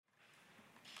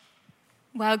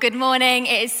Well, good morning.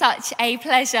 It is such a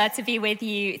pleasure to be with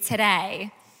you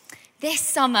today. This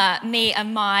summer, me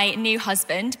and my new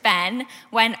husband, Ben,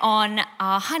 went on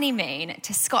our honeymoon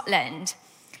to Scotland.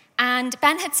 And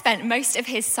Ben had spent most of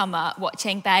his summer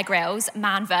watching Bear Grylls'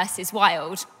 Man vs.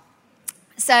 Wild.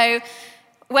 So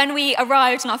when we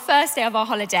arrived on our first day of our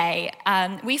holiday,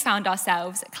 we found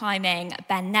ourselves climbing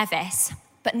Ben Nevis,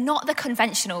 but not the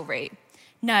conventional route.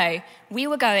 No, we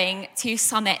were going to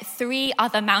summit 3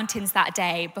 other mountains that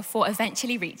day before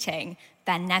eventually reaching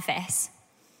Ben Nevis.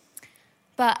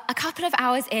 But a couple of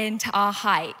hours into our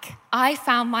hike, I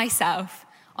found myself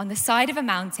on the side of a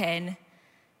mountain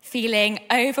feeling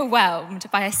overwhelmed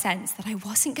by a sense that I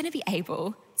wasn't going to be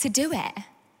able to do it.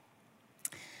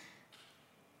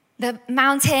 The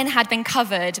mountain had been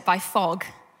covered by fog,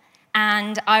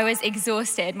 and I was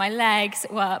exhausted. My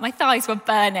thighs were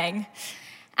burning.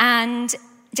 And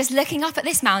just looking up at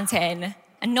this mountain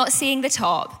and not seeing the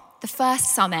top, the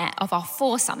first summit of our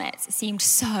 4 summits seemed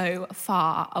so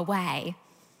far away.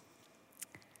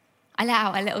 I let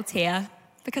out a little tear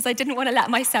because I didn't want to let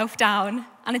myself down,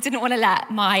 and I didn't want to let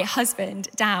my husband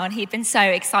down. He'd been so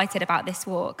excited about this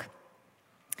walk.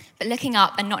 But looking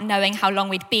up and not knowing how long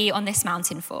we'd be on this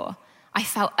mountain for, I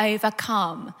felt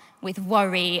overcome with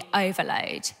worry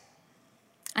overload.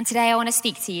 And today I want to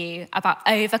speak to you about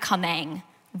overcoming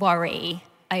worry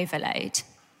overload.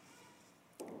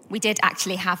 We did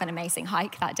actually have an amazing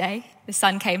hike that day. The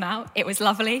sun came out. It was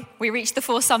lovely. We reached the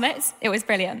 4 summits. It was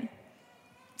brilliant.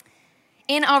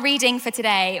 In our reading for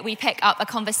today, we pick up a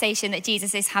conversation that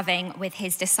Jesus is having with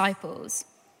his disciples,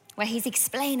 where he's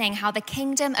explaining how the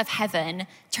kingdom of heaven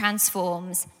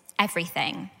transforms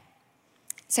everything.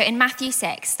 So in Matthew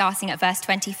 6, starting at verse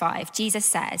 25, Jesus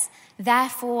says,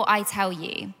 "Therefore I tell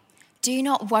you, do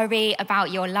not worry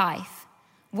about your life,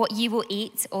 what you will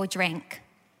eat or drink,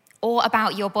 or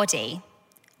about your body,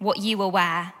 what you will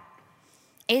wear.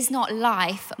 Is not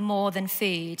life more than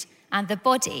food, and the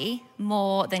body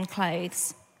more than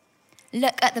clothes?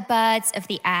 Look at the birds of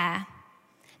the air.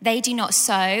 They do not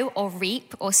sow or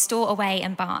reap or store away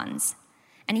in barns,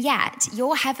 and yet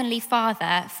your heavenly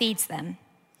Father feeds them.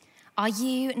 Are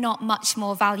you not much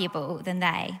more valuable than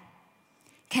they?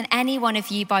 Can any one of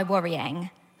you, by worrying,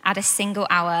 add a single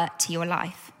hour to your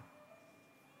life?"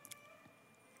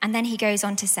 And then he goes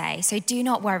on to say, "So do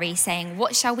not worry, saying,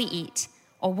 'What shall we eat?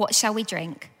 Or what shall we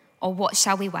drink? Or what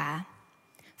shall we wear?'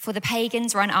 For the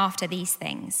pagans run after these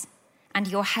things, and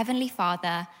your heavenly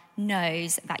Father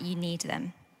knows that you need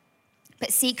them.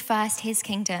 But seek first his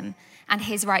kingdom and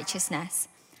his righteousness,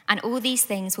 and all these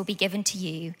things will be given to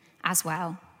you as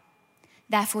well.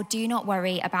 Therefore do not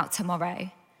worry about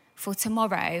tomorrow, for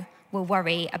tomorrow will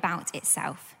worry about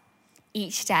itself.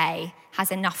 Each day has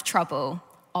enough trouble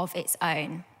of its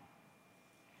own."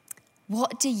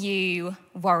 What do you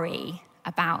worry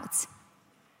about?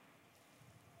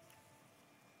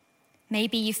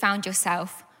 Maybe you found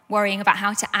yourself worrying about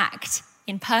how to act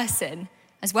in person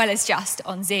as well as just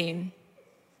on Zoom.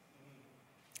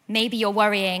 Maybe you're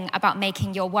worrying about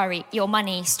making your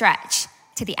money stretch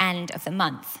to the end of the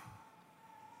month.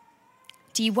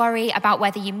 Do you worry about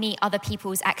whether you meet other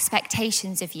people's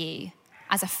expectations of you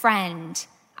as a friend,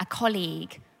 a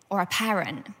colleague, or a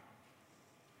parent?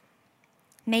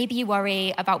 Maybe you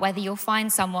worry about whether you'll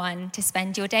find someone to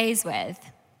spend your days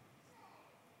with.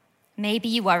 Maybe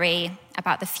you worry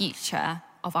about the future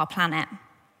of our planet.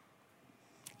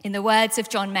 In the words of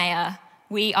John Mayer,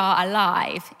 we are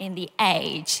alive in the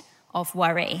age of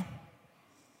worry.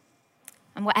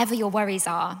 And whatever your worries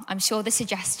are, I'm sure the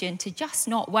suggestion to just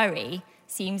not worry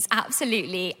seems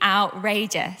absolutely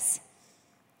outrageous.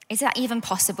 Is that even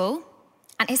possible?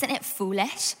 And isn't it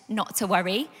foolish not to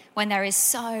worry when there is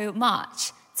so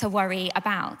much to worry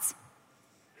about?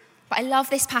 But I love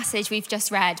this passage we've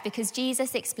just read because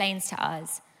Jesus explains to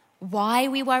us why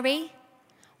we worry,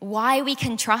 why we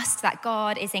can trust that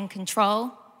God is in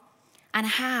control, and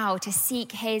how to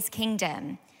seek his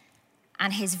kingdom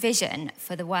and his vision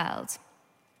for the world.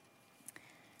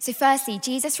 So firstly,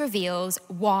 Jesus reveals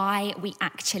why we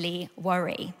actually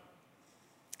worry.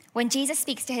 When Jesus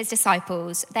speaks to his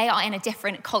disciples, they are in a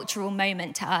different cultural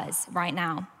moment to us right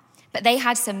now, but they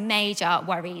had some major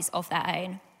worries of their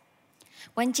own.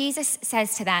 When Jesus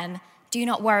says to them, "Do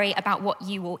not worry about what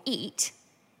you will eat,"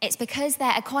 it's because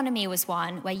their economy was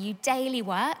one where you daily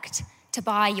worked to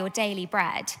buy your daily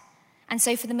bread. And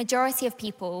so for the majority of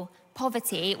people,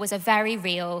 poverty was a very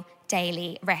real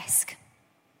daily risk.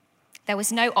 There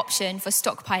was no option for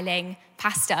stockpiling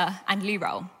pasta and loo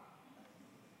roll.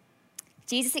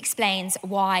 Jesus explains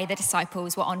why the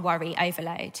disciples were on worry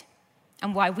overload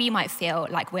and why we might feel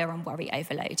like we're on worry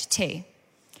overload too.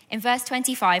 In verse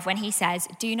 25, when he says,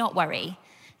 do not worry,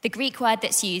 the Greek word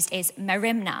that's used is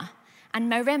merimna.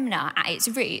 And merimna at its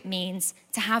root means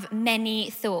to have many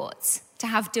thoughts, to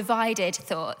have divided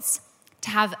thoughts, to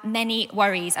have many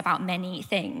worries about many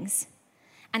things.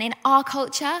 And in our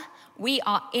culture, we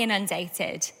are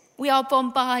inundated. We are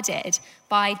bombarded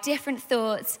by different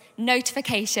thoughts,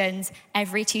 notifications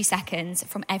every 2 seconds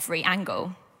from every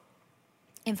angle.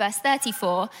 In verse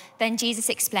 34, then Jesus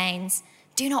explains,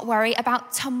 do not worry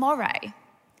about tomorrow.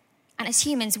 And as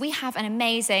humans, we have an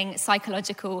amazing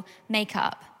psychological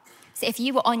makeup. So if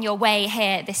you were on your way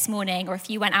here this morning, or if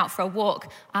you went out for a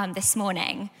walk this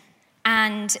morning,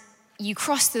 and you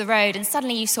crossed the road and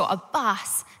suddenly you saw a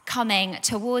bus coming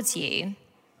towards you,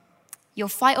 your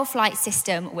fight or flight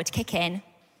system would kick in,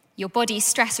 your body's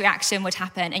stress reaction would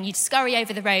happen, and you'd scurry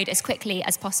over the road as quickly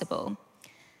as possible.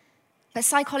 But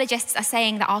psychologists are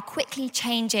saying that our quickly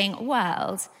changing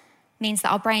world means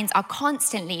that our brains are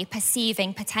constantly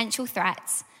perceiving potential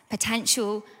threats,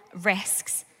 potential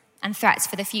risks, and threats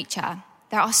for the future.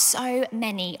 There are so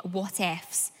many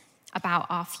what-ifs about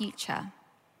our future.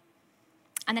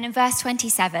 And then in verse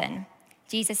 27,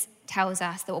 Jesus tells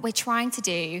us that what we're trying to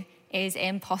do is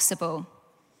impossible.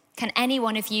 Can any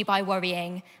one of you, by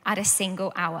worrying, add a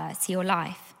single hour to your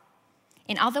life?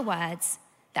 In other words,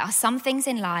 there are some things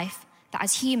in life that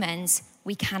as humans,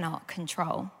 we cannot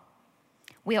control.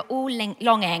 We are all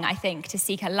longing, I think, to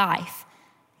seek a life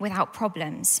without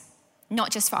problems, not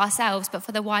just for ourselves, but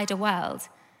for the wider world,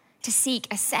 to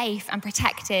seek a safe and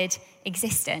protected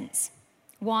existence,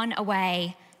 one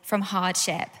away from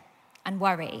hardship and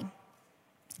worry.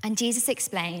 And Jesus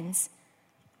explains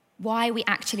why we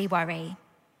actually worry.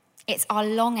 It's our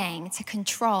longing to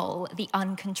control the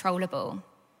uncontrollable.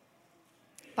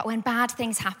 But when bad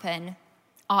things happen,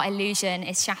 our illusion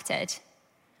is shattered.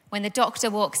 When the doctor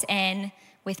walks in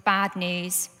with bad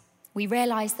news, we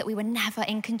realize that we were never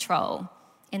in control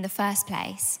in the first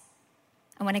place.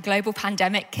 And when a global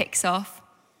pandemic kicks off,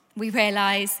 we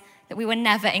realize that we were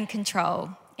never in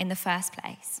control in the first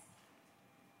place.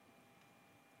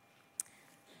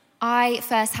 I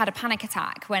first had a panic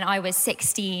attack when I was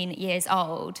 16 years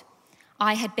old.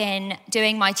 I had been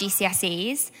doing my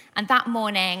GCSEs, and that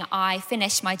morning I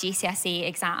finished my GCSE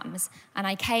exams, and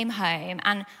I came home,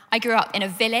 and I grew up in a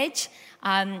village,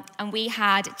 and we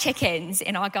had chickens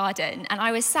in our garden, and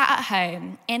I was sat at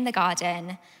home in the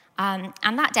garden,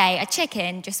 and that day a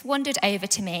chicken just wandered over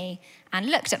to me and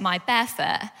looked at my bare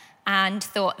foot and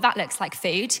thought, that looks like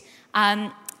food,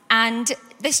 and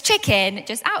this chicken,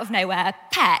 just out of nowhere,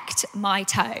 pecked my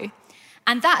toe.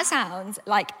 And that sounds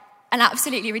like an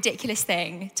absolutely ridiculous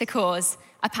thing to cause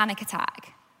a panic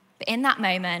attack. But in that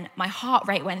moment, my heart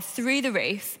rate went through the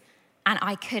roof and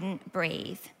I couldn't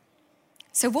breathe.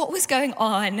 So what was going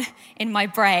on in my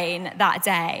brain that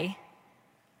day?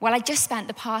 Well, I just spent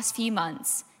the past few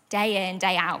months, day in,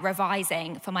 day out,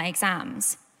 revising for my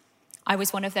exams. I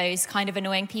was one of those kind of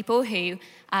annoying people who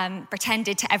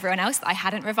pretended to everyone else that I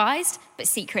hadn't revised, but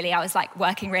secretly I was like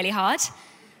working really hard.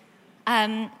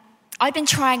 I'd been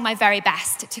trying my very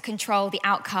best to control the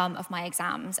outcome of my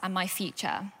exams and my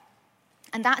future.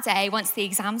 And that day, once the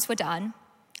exams were done,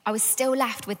 I was still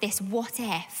left with this what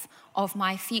if of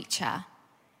my future.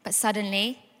 But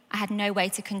suddenly, I had no way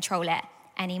to control it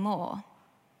anymore.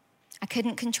 I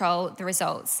couldn't control the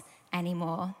results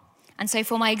anymore. And so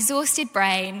for my exhausted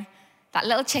brain, that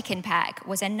little chicken peck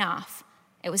was enough.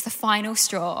 It was the final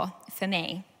straw for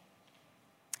me.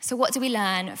 So what do we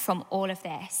learn from all of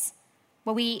this?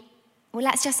 Well,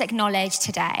 let's just acknowledge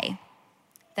today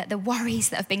that the worries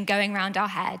that have been going around our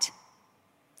head,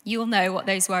 you'll know what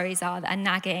those worries are that are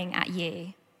nagging at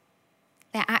you.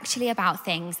 They're actually about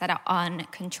things that are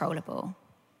uncontrollable.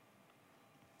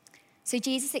 So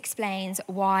Jesus explains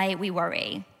why we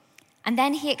worry, and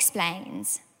then he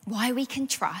explains why we can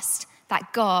trust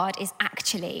that God is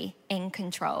actually in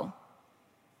control.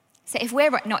 So if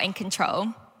we're not in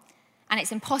control, and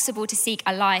it's impossible to seek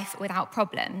a life without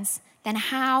problems, then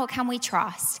how can we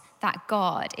trust that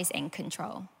God is in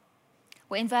control?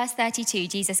 Well, in verse 32,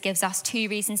 Jesus gives us 2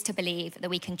 reasons to believe that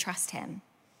we can trust him.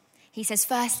 He says,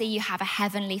 firstly, you have a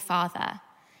heavenly Father.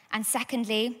 And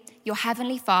secondly, your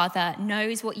heavenly Father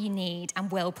knows what you need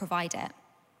and will provide it.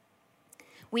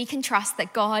 We can trust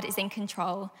that God is in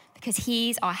control because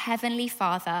he's our heavenly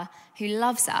Father who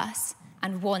loves us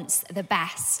and wants the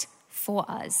best for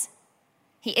us.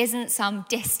 He isn't some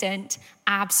distant,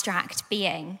 abstract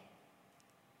being.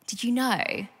 Did you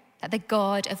know that the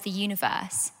God of the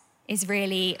universe is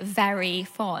really very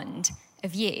fond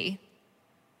of you?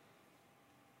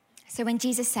 So when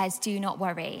Jesus says, do not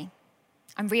worry,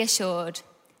 I'm reassured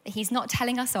that he's not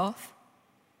telling us off,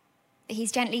 that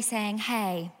he's gently saying,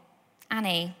 hey,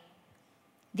 Annie,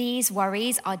 these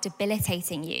worries are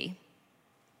debilitating you.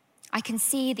 I can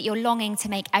see that you're longing to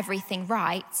make everything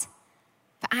right,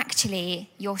 but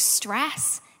actually your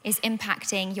stress is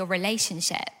impacting your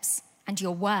relationships and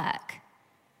your work.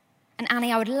 And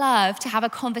Annie, I would love to have a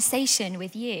conversation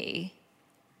with you.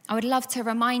 I would love to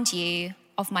remind you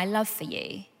of my love for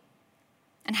you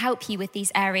and help you with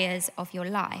these areas of your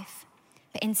life.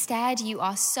 But instead, you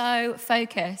are so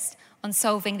focused on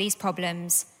solving these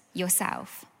problems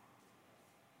yourself.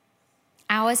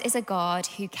 Ours is a God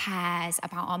who cares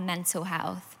about our mental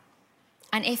health.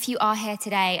 And if you are here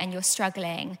today and you're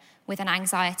struggling with an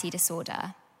anxiety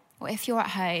disorder, or if you're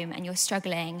at home and you're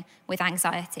struggling with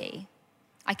anxiety,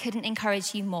 I couldn't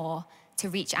encourage you more to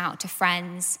reach out to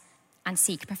friends and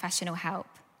seek professional help.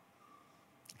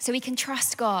 So we can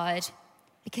trust God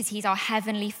because he's our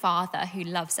heavenly Father who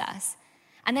loves us.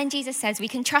 And then Jesus says we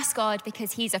can trust God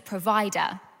because he's a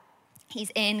provider.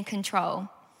 He's in control.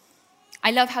 I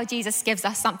love how Jesus gives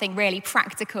us something really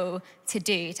practical to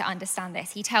do to understand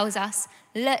this. He tells us,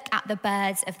 look at the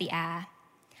birds of the air.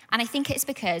 And I think it's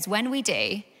because when we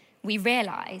do, we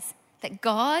realize that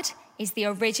God is the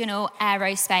original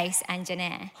aerospace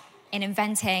engineer in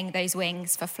inventing those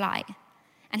wings for flight.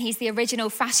 And he's the original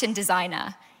fashion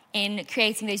designer in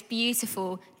creating those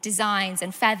beautiful designs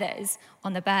and feathers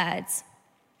on the birds.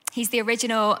 He's the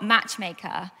original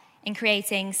matchmaker in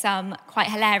creating some quite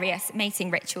hilarious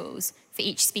mating rituals for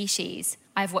each species.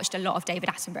 I've watched a lot of David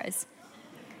Attenborough's.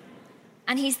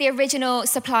 And he's the original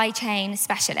supply chain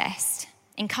specialist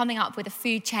in coming up with a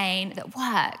food chain that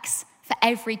works for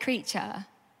every creature.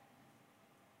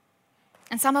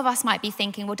 And some of us might be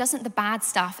thinking, well, doesn't the bad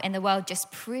stuff in the world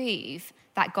just prove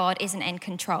that God isn't in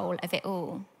control of it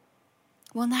all?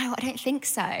 Well, no, I don't think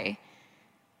so.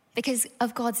 Because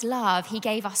of God's love, he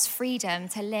gave us freedom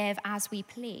to live as we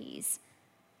please.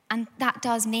 And that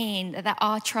does mean that there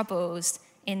are troubles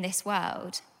in this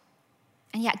world.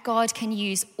 And yet God can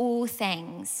use all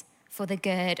things for the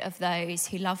good of those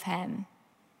who love him.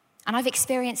 And I've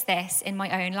experienced this in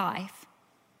my own life.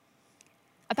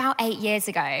 About 8 years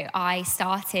ago, I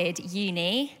started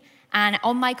uni, and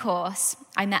on my course,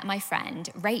 I met my friend,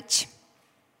 Rach.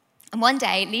 And one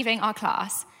day, leaving our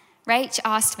class, Rach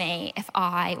asked me if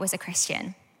I was a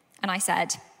Christian. And I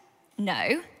said,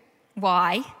 no.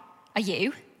 Why? Are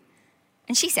you?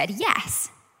 And she said, yes.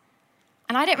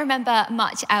 And I don't remember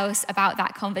much else about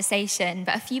that conversation,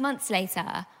 but a few months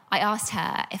later, I asked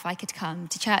her if I could come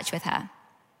to church with her.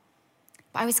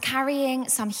 But I was carrying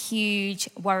some huge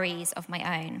worries of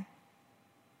my own.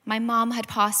 My mum had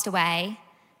passed away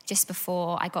just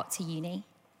before I got to uni.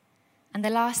 And the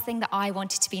last thing that I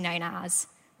wanted to be known as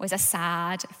was a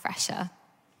sad fresher.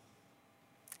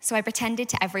 So I pretended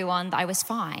to everyone that I was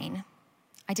fine.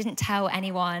 I didn't tell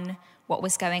anyone what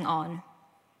was going on.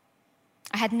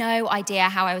 I had no idea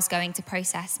how I was going to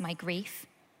process my grief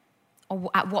or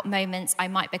at what moments I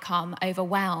might become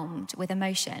overwhelmed with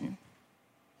emotion.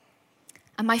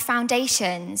 And my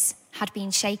foundations had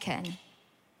been shaken.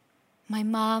 My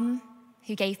mum,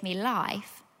 who gave me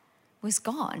life, was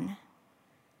gone.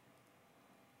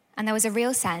 And there was a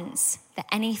real sense that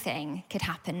anything could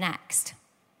happen next.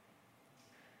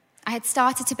 I had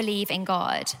started to believe in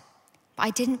God, but I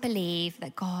didn't believe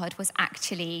that God was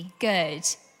actually good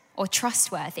or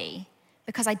trustworthy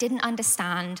because I didn't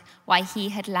understand why he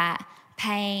had let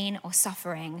pain or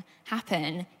suffering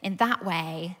happen in that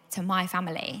way to my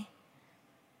family.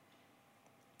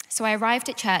 So I arrived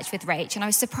at church with Rach, and I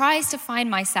was surprised to find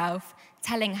myself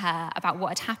telling her about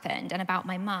what had happened and about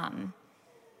my mum.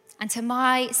 And to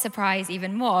my surprise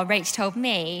even more, Rach told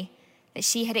me that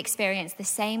she had experienced the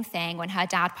same thing when her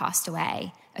dad passed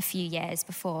away a few years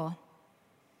before.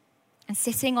 And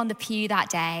sitting on the pew that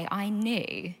day, I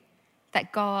knew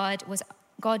that God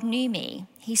knew me.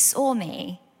 He saw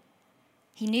me.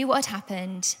 He knew what had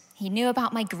happened. He knew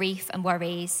about my grief and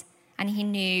worries, and he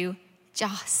knew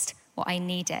just what I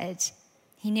needed.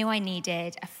 He knew I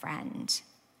needed a friend.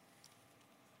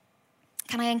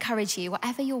 Can I encourage you,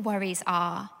 whatever your worries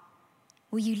are,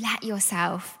 will you let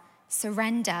yourself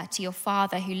surrender to your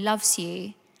Father who loves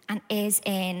you and is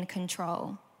in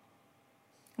control?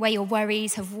 Where your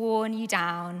worries have worn you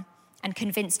down and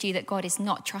convinced you that God is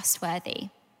not trustworthy,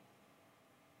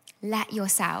 let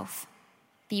yourself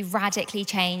be radically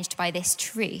changed by this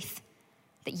truth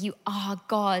that you are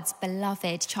God's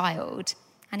beloved child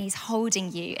and he's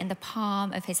holding you in the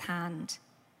palm of his hand.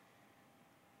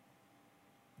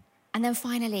 And then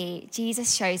finally,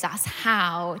 Jesus shows us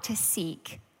how to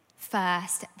seek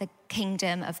first the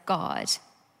kingdom of God.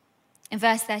 In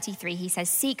verse 33, he says,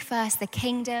 seek first the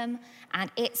kingdom and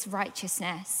its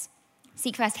righteousness,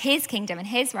 Seek first his kingdom and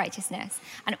his righteousness,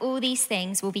 and all these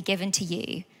things will be given to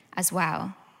you as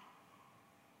well.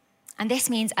 And this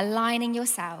means aligning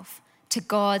yourself to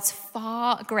God's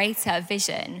far greater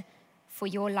vision for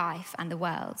your life and the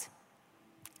world.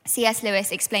 C.S.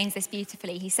 Lewis explains this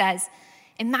beautifully. He says,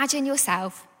 imagine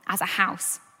yourself as a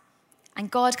house, and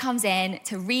God comes in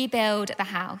to rebuild the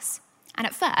house. And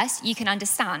at first, you can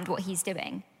understand what he's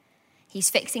doing. He's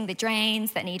fixing the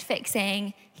drains that need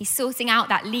fixing. He's sorting out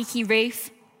that leaky roof.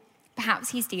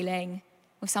 Perhaps he's dealing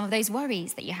with some of those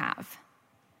worries that you have.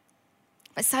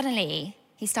 But suddenly,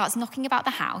 he starts knocking about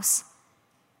the house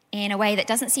in a way that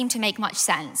doesn't seem to make much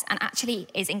sense and actually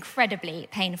is incredibly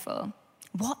painful.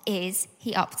 What is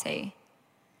he up to?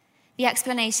 The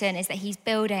explanation is that he's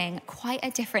building quite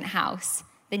a different house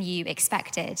than you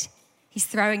expected. He's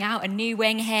throwing out a new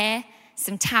wing here,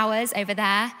 some towers over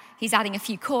there. He's adding a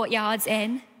few courtyards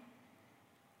in.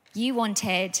 You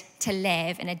wanted to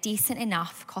live in a decent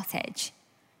enough cottage,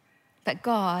 but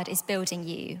God is building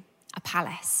you a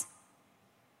palace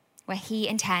where he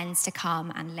intends to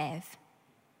come and live.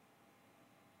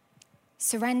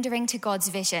 Surrendering to God's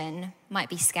vision might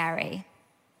be scary.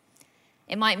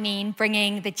 It might mean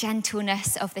bringing the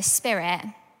gentleness of the Spirit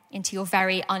into your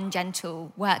very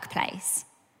ungentle workplace.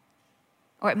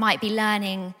 Or it might be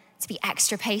learning to be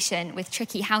extra patient with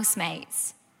tricky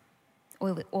housemates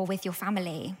or with your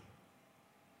family.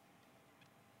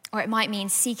 Or it might mean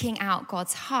seeking out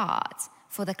God's heart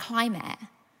for the climate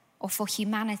or for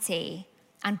humanity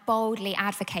and boldly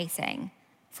advocating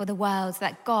for the world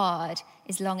that God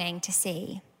is longing to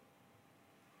see.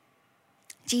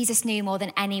 Jesus knew more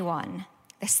than anyone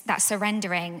that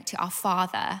surrendering to our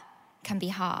Father can be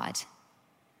hard.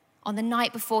 On the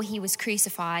night before he was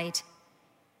crucified,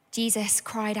 Jesus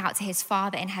cried out to his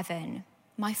Father in heaven,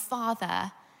 "My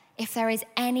Father, if there is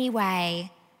any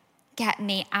way, get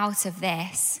me out of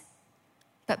this.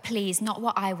 But please, not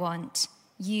what I want.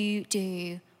 You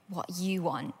do what you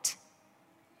want."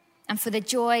 And for the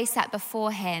joy set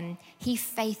before him, he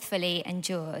faithfully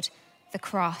endured the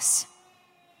cross.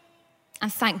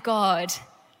 And thank God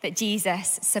that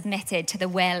Jesus submitted to the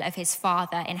will of his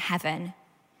Father in heaven,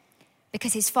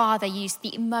 because his Father used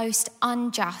the most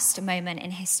unjust moment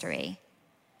in history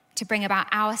to bring about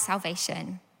our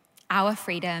salvation, our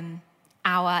freedom,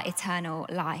 our eternal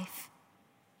life.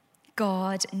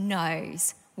 God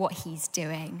knows what he's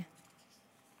doing.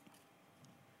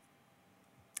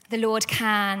 The Lord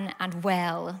can and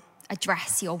will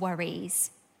address your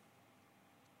worries.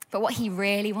 But what he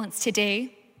really wants to do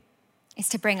is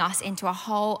to bring us into a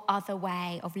whole other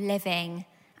way of living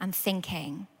and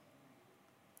thinking.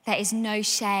 There is no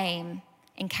shame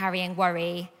in carrying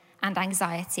worry and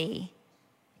anxiety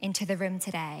into the room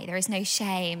today. There is no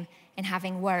shame in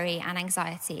having worry and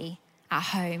anxiety at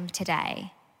home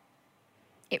today.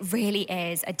 It really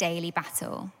is a daily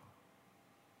battle.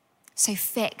 So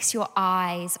fix your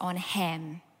eyes on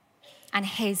him and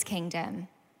his kingdom,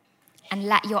 and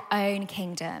let your own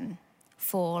kingdom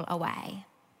fall away.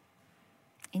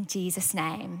 In Jesus'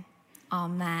 name,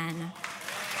 amen.